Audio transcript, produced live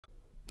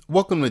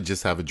Welcome to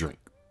Just Have a Drink.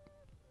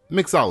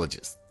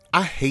 Mixologist.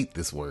 I hate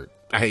this word.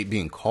 I hate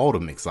being called a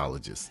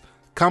mixologist.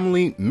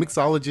 Commonly,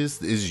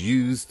 mixologist is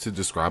used to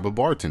describe a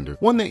bartender,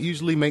 one that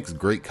usually makes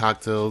great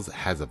cocktails,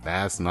 has a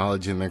vast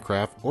knowledge in their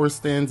craft, or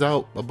stands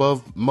out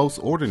above most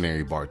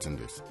ordinary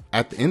bartenders.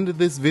 At the end of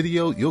this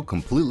video, you'll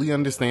completely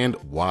understand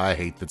why I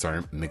hate the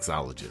term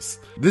mixologist.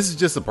 This is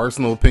just a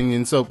personal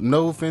opinion, so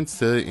no offense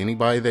to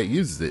anybody that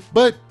uses it,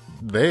 but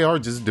they are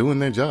just doing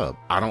their job.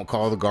 I don't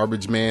call the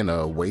garbage man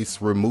a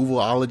waste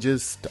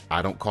removalologist.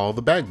 I don't call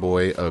the bag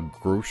boy a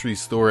grocery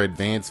store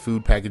advanced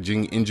food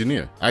packaging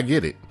engineer. I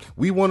get it.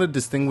 We want to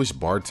distinguish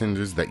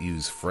bartenders that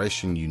use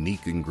fresh and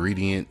unique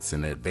ingredients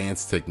and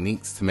advanced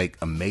techniques to make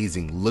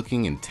amazing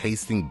looking and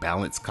tasting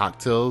balanced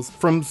cocktails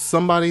from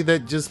somebody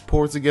that just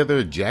pours together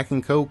a Jack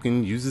and Coke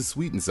and uses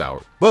sweet and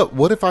sour. But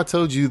what if I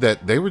told you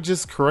that they were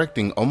just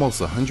correcting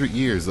almost 100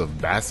 years of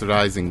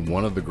bastardizing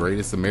one of the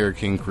greatest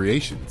American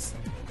creations?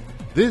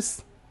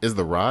 This is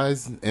the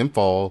rise and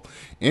fall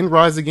and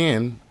rise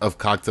again of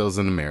cocktails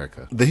in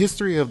America. The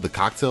history of the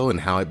cocktail and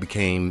how it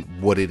became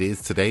what it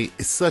is today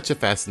is such a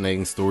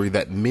fascinating story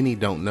that many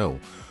don't know.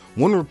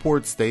 One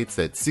report states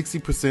that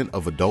 60%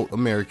 of adult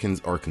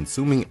Americans are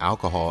consuming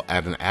alcohol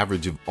at an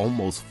average of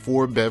almost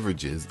 4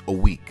 beverages a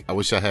week. I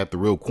wish I had the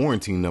real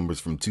quarantine numbers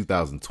from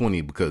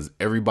 2020 because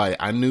everybody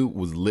I knew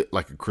was lit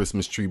like a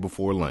Christmas tree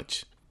before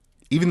lunch.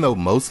 Even though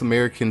most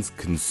Americans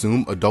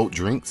consume adult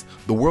drinks,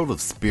 the world of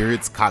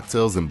spirits,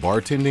 cocktails, and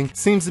bartending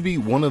seems to be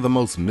one of the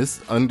most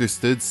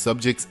misunderstood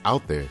subjects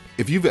out there.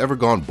 If you've ever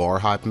gone bar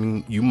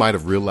hopping, you might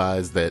have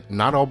realized that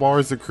not all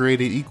bars are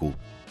created equal.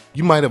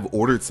 You might have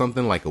ordered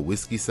something like a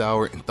whiskey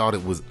sour and thought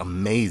it was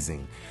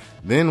amazing,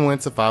 then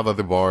went to 5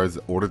 other bars,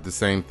 ordered the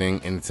same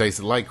thing, and it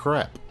tasted like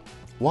crap.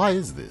 Why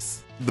is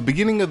this? The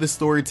beginning of this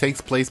story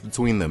takes place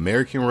between the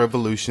American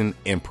Revolution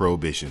and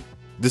Prohibition.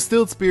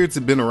 Distilled spirits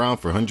had been around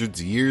for hundreds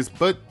of years,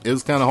 but it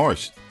was kind of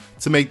harsh.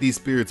 To make these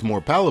spirits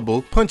more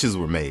palatable, punches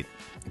were made.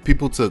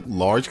 People took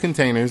large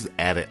containers,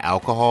 added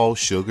alcohol,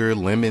 sugar,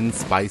 lemon,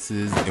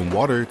 spices, and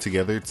water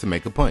together to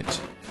make a punch.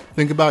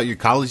 Think about your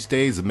college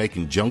days of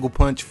making jungle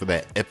punch for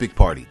that epic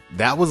party.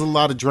 That was a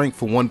lot of drink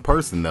for one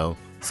person though,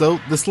 so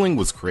the sling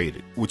was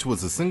created, which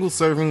was a single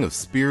serving of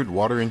spirit,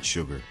 water, and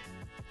sugar.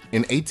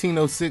 In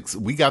 1806,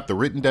 we got the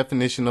written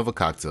definition of a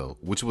cocktail,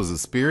 which was a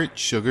spirit,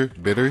 sugar,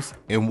 bitters,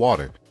 and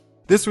water.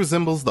 This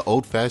resembles the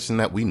old-fashioned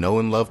that we know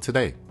and love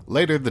today.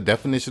 Later, the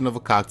definition of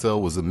a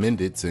cocktail was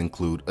amended to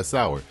include a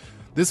sour.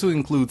 This would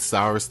include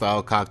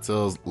sour-style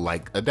cocktails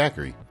like a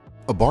daiquiri.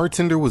 A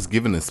bartender was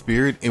given a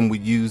spirit and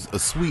would use a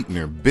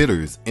sweetener,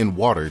 bitters, and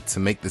water to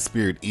make the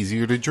spirit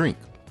easier to drink.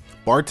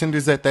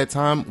 Bartenders at that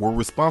time were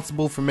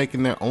responsible for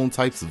making their own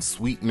types of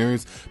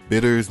sweeteners,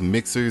 bitters,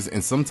 mixers,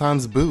 and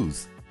sometimes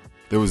booze.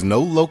 There was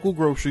no local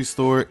grocery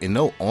store and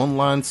no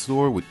online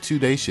store with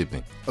 2-day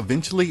shipping.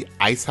 Eventually,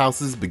 ice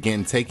houses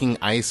began taking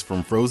ice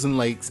from frozen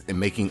lakes and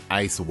making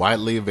ice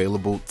widely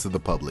available to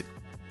the public.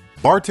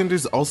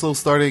 Bartenders also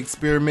started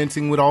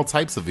experimenting with all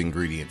types of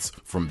ingredients,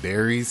 from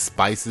berries,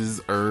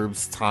 spices,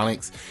 herbs,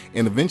 tonics,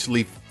 and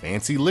eventually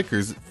fancy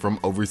liquors from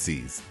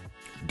overseas.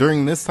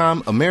 During this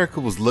time,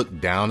 America was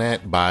looked down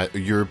at by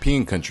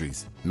European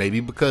countries, maybe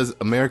because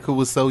America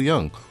was so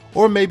young,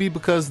 or maybe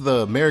because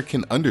the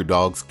American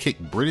underdogs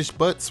kicked British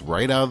butts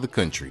right out of the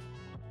country.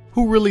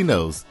 Who really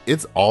knows?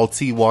 It's all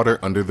tea water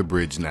under the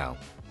bridge now.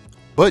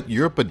 But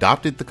Europe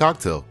adopted the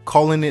cocktail,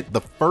 calling it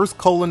the first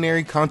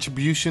culinary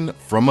contribution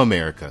from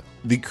America.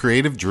 The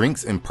creative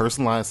drinks and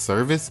personalized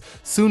service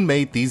soon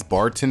made these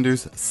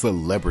bartenders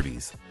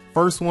celebrities.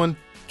 First one,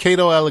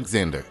 Cato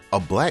Alexander, a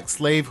black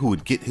slave who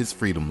would get his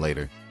freedom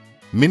later.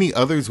 Many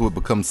others would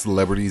become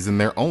celebrities in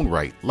their own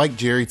right, like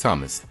Jerry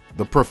Thomas,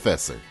 the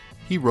professor.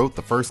 He wrote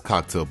the first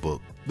cocktail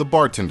book, The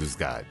Bartender's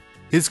Guide.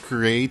 His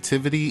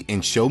creativity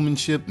and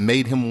showmanship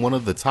made him one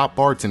of the top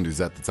bartenders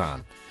at the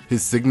time.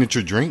 His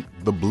signature drink,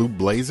 the Blue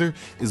Blazer,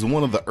 is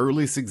one of the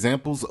earliest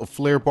examples of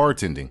flair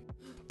bartending.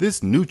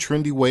 This new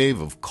trendy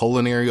wave of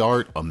culinary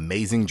art,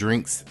 amazing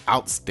drinks,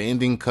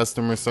 outstanding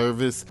customer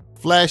service,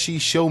 flashy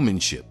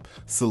showmanship,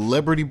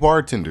 celebrity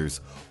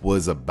bartenders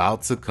was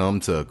about to come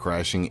to a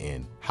crashing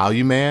end. How,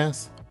 you may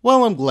ask?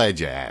 Well, I'm glad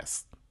you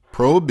asked.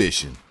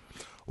 Prohibition.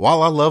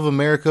 While I love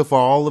America for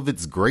all of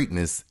its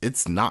greatness,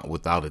 it's not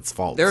without its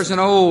faults. There's an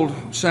old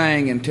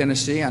saying in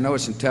Tennessee, I know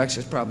it's in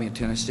Texas, probably in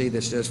Tennessee,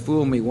 that says,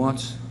 "Fool me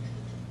once,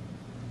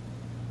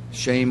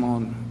 shame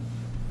on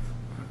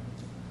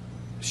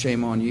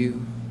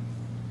you."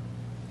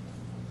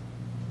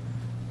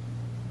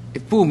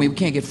 If fool me, we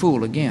can't get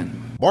fooled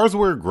again. Bars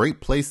were a great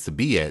place to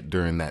be at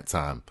during that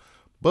time.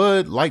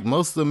 But like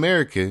most of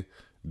America,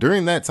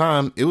 during that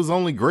time, it was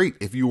only great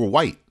if you were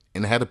white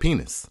and had a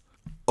penis.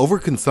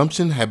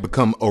 Overconsumption had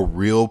become a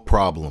real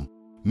problem.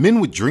 Men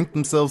would drink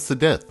themselves to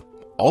death.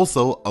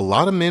 Also, a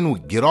lot of men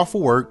would get off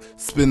of work,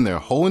 spend their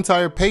whole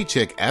entire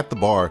paycheck at the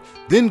bar,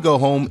 then go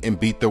home and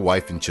beat their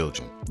wife and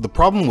children. The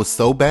problem was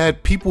so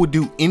bad, people would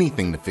do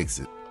anything to fix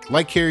it.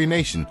 like Carrie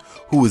Nation,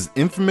 who was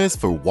infamous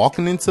for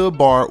walking into a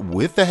bar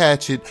with a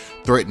hatchet,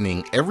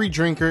 threatening every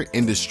drinker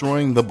and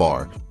destroying the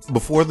bar.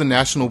 Before the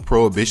National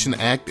Prohibition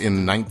Act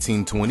in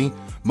 1920,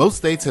 most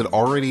states had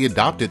already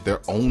adopted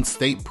their own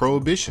state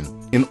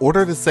prohibition. In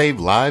order to save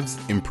lives,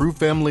 improve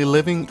family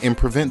living, and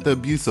prevent the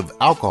abuse of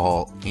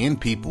alcohol and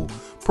people,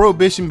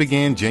 Prohibition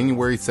began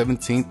January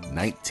 17,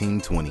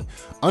 1920,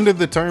 under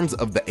the terms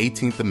of the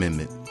 18th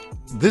Amendment.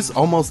 This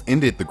almost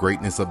ended the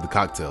greatness of the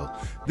cocktail.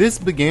 This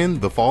began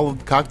the fall of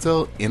the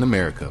cocktail in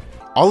America.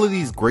 All of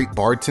these great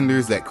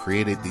bartenders that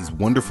created these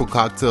wonderful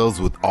cocktails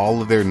with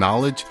all of their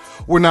knowledge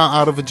were now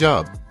out of a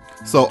job.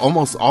 So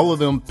almost all of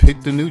them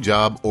picked a new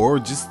job or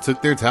just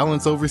took their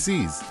talents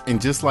overseas.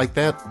 And just like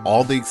that,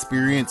 all the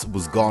experience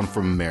was gone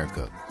from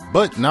America.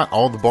 But not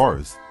all the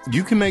bars.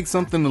 You can make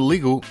something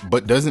illegal,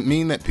 but doesn't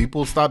mean that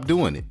people stop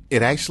doing it.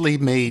 It actually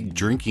made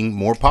drinking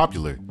more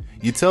popular.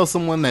 You tell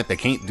someone that they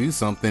can't do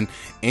something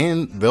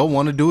and they'll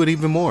want to do it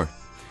even more.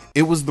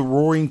 It was the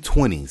Roaring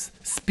 20s.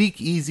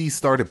 Speakeasies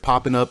started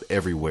popping up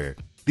everywhere.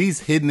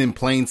 These hidden in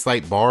plain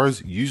sight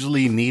bars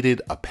usually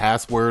needed a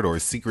password or a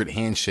secret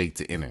handshake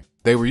to enter.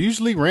 They were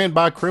usually ran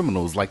by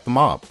criminals like the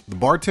mob. The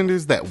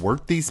bartenders that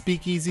worked these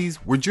speakeasies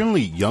were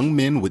generally young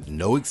men with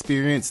no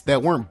experience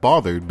that weren't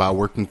bothered by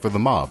working for the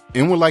mob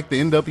and were like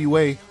the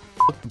NWA,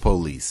 fuck the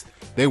police.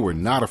 They were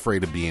not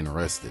afraid of being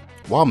arrested.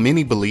 While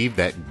many believe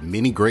that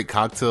many great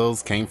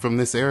cocktails came from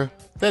this era,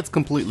 that's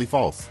completely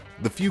false.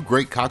 The few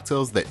great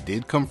cocktails that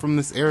did come from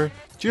this era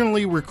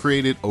generally were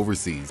created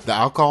overseas. The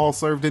alcohol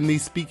served in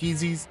these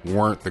speakeasies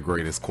weren't the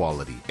greatest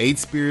quality. Aged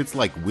spirits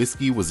like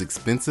whiskey was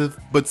expensive,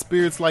 but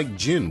spirits like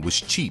gin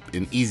was cheap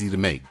and easy to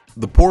make.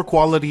 The poor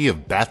quality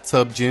of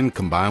bathtub gin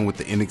combined with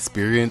the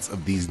inexperience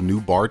of these new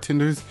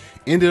bartenders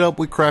ended up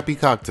with crappy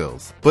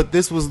cocktails. But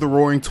this was the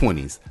Roaring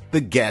 20s,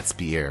 the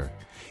Gatsby era.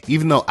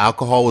 Even though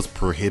alcohol was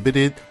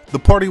prohibited, the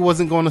party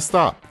wasn't going to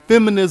stop.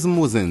 Feminism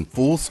was in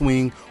full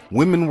swing.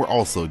 Women were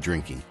also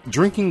drinking.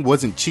 Drinking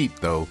wasn't cheap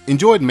though.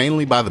 Enjoyed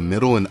mainly by the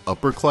middle and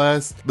upper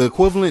class, the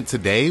equivalent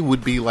today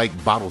would be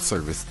like bottle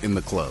service in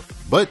the club.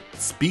 But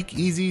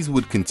speakeasies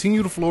would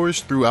continue to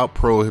flourish throughout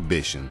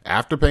Prohibition,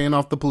 after paying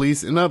off the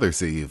police and other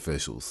city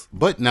officials.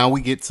 But now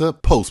we get to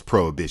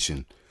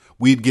post-Prohibition.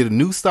 We'd get a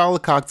new style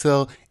of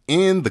cocktail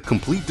and the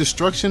complete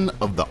destruction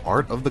of the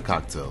art of the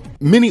cocktail.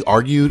 Many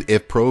argued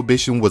if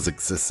Prohibition was a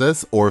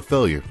success or a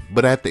failure,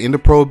 but at the end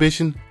of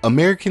Prohibition,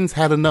 Americans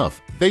had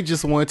enough. They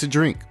just wanted to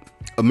drink.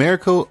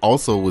 America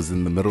also was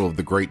in the middle of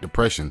the Great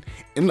Depression,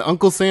 and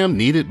Uncle Sam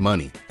needed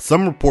money.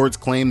 Some reports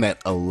claim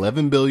that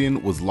 $11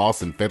 billion was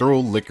lost in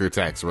federal liquor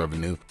tax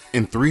revenue,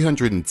 and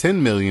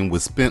 $310 million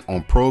was spent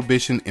on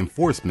Prohibition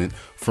enforcement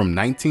from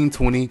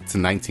 1920 to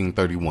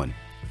 1931.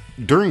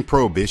 During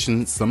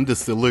Prohibition, some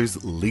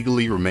distillers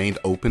legally remained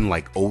open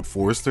like Old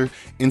Forester,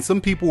 and some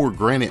people were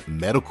granted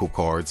medical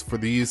cards for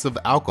the use of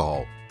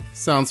alcohol.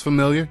 Sounds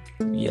familiar?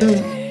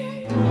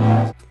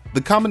 Yeah.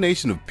 The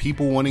combination of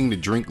people wanting to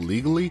drink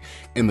legally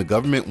and the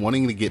government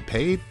wanting to get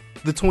paid,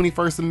 the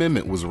 21st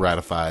Amendment was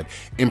ratified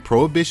and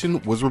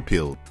Prohibition was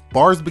repealed.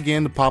 Bars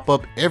began to pop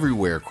up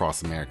everywhere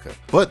across America,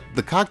 but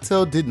the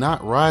cocktail did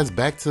not rise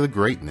back to the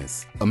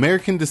greatness.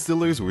 American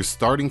distillers were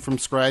starting from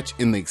scratch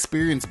and the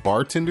experienced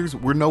bartenders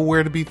were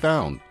nowhere to be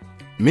found.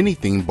 Many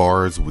themed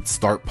bars would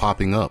start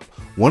popping up,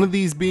 one of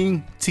these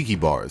being tiki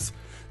bars.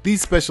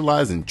 These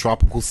specialized in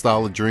tropical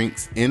style of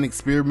drinks and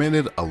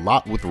experimented a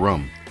lot with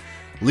rum.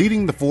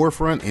 Leading the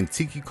forefront in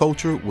tiki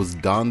culture was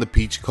Don the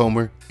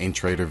Peachcomber and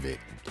Trader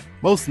Vic.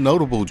 Most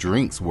notable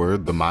drinks were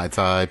the Mai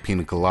Tai,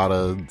 Pina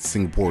Colada,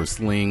 Singapore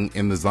Sling,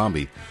 and the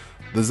Zombie.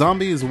 The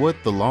Zombie is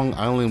what the Long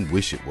Island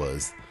Wish it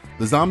was.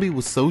 The Zombie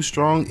was so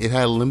strong it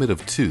had a limit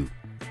of 2.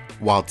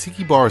 While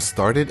tiki bars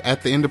started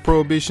at the end of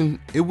Prohibition,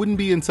 it wouldn't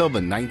be until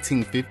the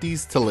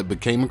 1950s till it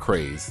became a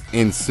craze.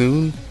 And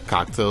soon,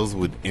 cocktails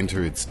would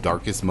enter its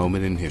darkest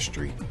moment in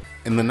history.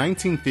 In the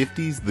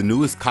 1950s, the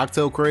newest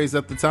cocktail craze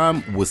at the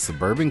time was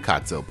suburban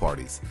cocktail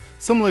parties.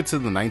 Similar to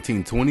the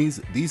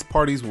 1920s, these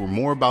parties were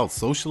more about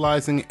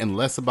socializing and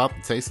less about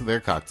the taste of their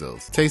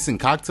cocktails. Tasting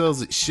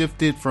cocktails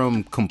shifted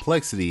from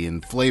complexity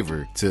and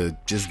flavor to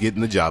just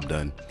getting the job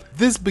done.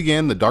 This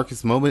began the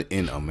darkest moment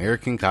in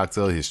American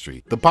cocktail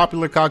history. The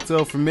popular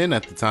cocktail for men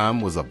at the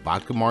time was a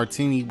vodka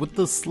martini with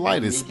the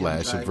slightest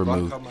splash of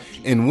vermouth,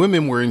 and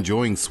women were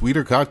enjoying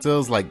sweeter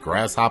cocktails like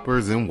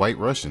grasshoppers and white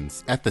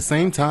Russians. At the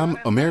same time,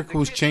 America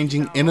was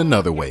changing in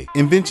another way.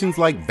 Inventions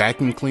like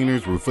vacuum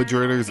cleaners,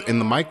 refrigerators, and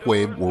the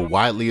microwave were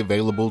widely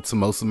available to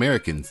most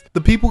Americans.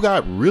 The people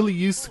got really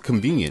used to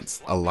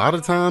convenience, a lot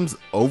of times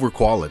over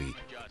quality.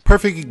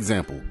 Perfect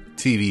example,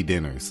 TV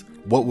dinners.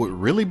 What would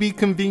really be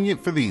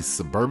convenient for these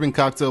suburban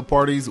cocktail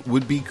parties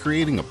would be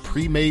creating a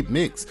pre-made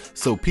mix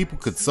so people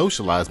could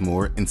socialize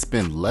more and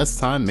spend less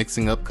time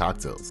mixing up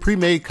cocktails.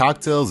 Pre-made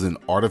cocktails and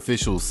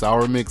artificial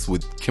sour mix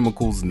with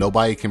chemicals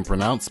nobody can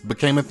pronounce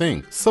became a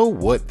thing. So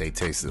what, they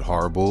tasted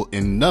horrible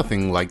and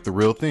nothing like the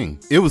real thing.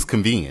 It was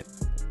convenient.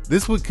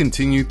 This would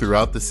continue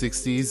throughout the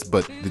 60s,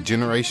 but the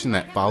generation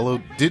that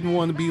followed didn't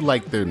want to be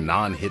like their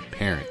non-hit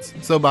parents.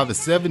 So by the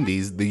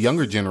 70s, the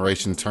younger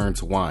generation turned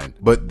to wine.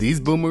 But these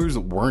boomers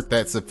weren't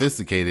that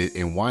sophisticated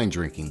in wine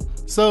drinking,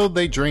 so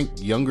they drank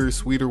younger,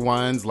 sweeter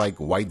wines like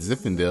White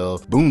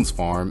Zinfandel, Boone's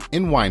Farm,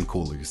 in wine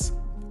coolers.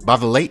 By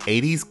the late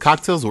 80s,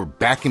 cocktails were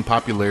back in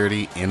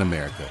popularity in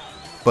America,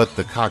 but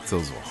the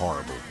cocktails were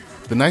horrible.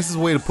 The nicest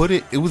way to put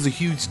it, it was a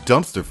huge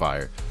dumpster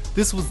fire.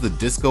 This was the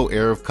disco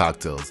era of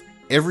cocktails.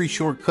 Every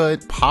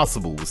shortcut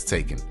possible was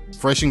taken.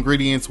 Fresh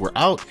ingredients were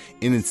out,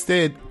 and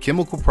instead,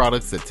 chemical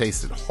products that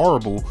tasted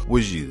horrible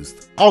was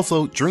used.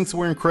 Also, drinks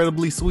were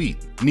incredibly sweet.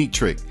 Neat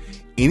trick.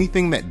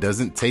 Anything that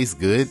doesn't taste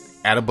good,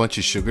 add a bunch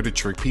of sugar to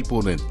trick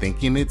people into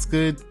thinking it's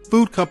good.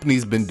 Food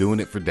companies been doing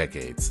it for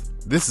decades.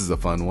 This is a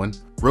fun one.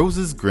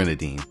 Rose's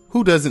Grenadine.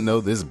 Who doesn't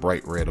know this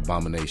bright red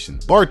abomination?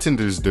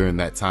 Bartenders during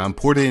that time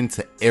poured it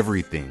into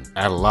everything.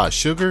 Add a lot of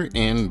sugar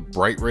and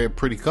bright red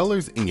pretty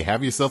colors and you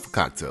have yourself a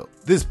cocktail.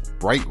 This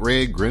bright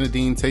red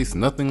grenadine tastes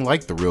nothing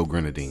like the real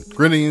grenadine.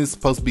 Grenadine is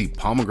supposed to be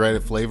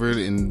pomegranate flavored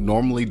and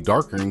normally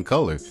darker in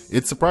color.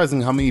 It's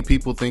surprising how many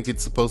people think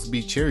it's supposed to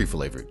be cherry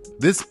flavored.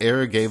 This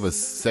era gave us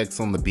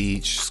sex on the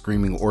beach,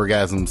 screaming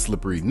orgasm,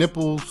 slippery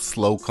nipples,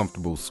 slow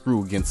comfortable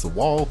screw against the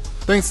wall.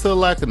 Thanks to a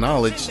lack of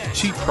knowledge,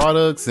 cheap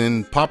products,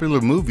 and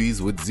popular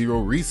movies with zero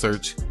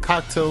research,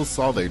 cocktails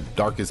saw their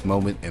darkest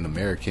moment in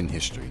American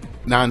history.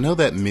 Now I know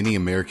that many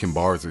American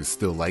bars are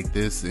still like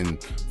this,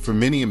 and for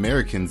many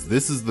Americans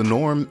this is the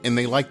norm and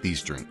they like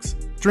these drinks.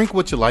 Drink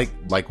what you like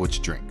what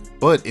you drink.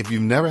 But if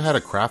you've never had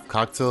a craft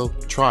cocktail,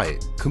 try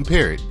it,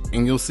 compare it,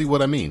 and you'll see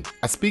what I mean.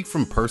 I speak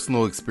from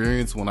personal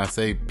experience when I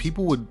say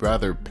people would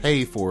rather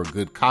pay for a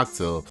good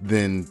cocktail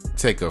than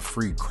take a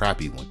free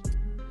crappy one.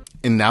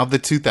 And now the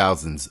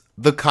 2000s,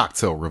 the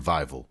cocktail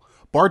revival.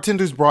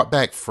 Bartenders brought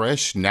back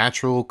fresh,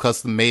 natural,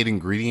 custom-made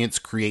ingredients,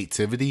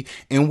 creativity,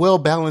 and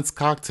well-balanced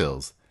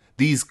cocktails.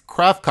 These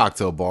craft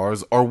cocktail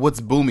bars are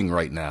what's booming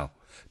right now.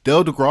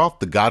 Del DeGroff,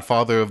 the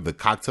godfather of the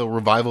cocktail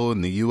revival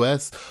in the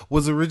US,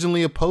 was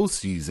originally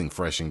opposed to using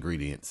fresh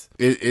ingredients.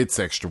 It's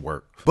extra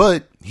work.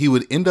 But he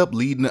would end up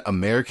leading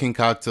American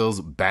cocktails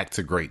back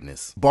to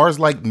greatness. Bars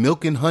like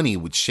Milk and Honey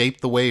would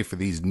shape the way for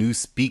these new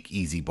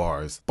speakeasy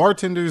bars.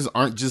 Bartenders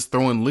aren't just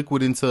throwing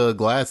liquid into a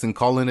glass and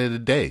calling it a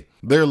day.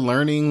 They're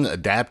learning,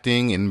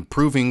 adapting, and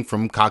improving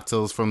from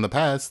cocktails from the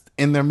past,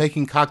 and they're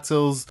making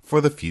cocktails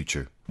for the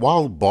future.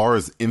 While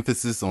bars'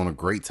 emphasis on a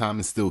great time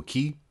is still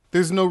key,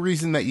 there's no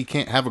reason that you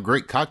can't have a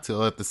great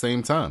cocktail at the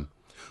same time.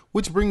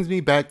 Which brings me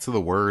back to the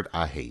word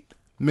I hate,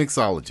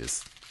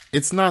 mixologist.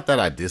 It's not that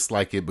I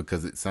dislike it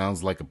because it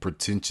sounds like a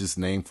pretentious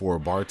name for a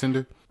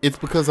bartender. It's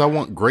because I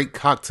want great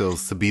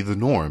cocktails to be the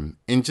norm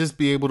and just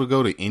be able to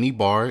go to any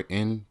bar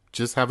and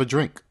just have a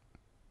drink.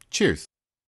 Cheers.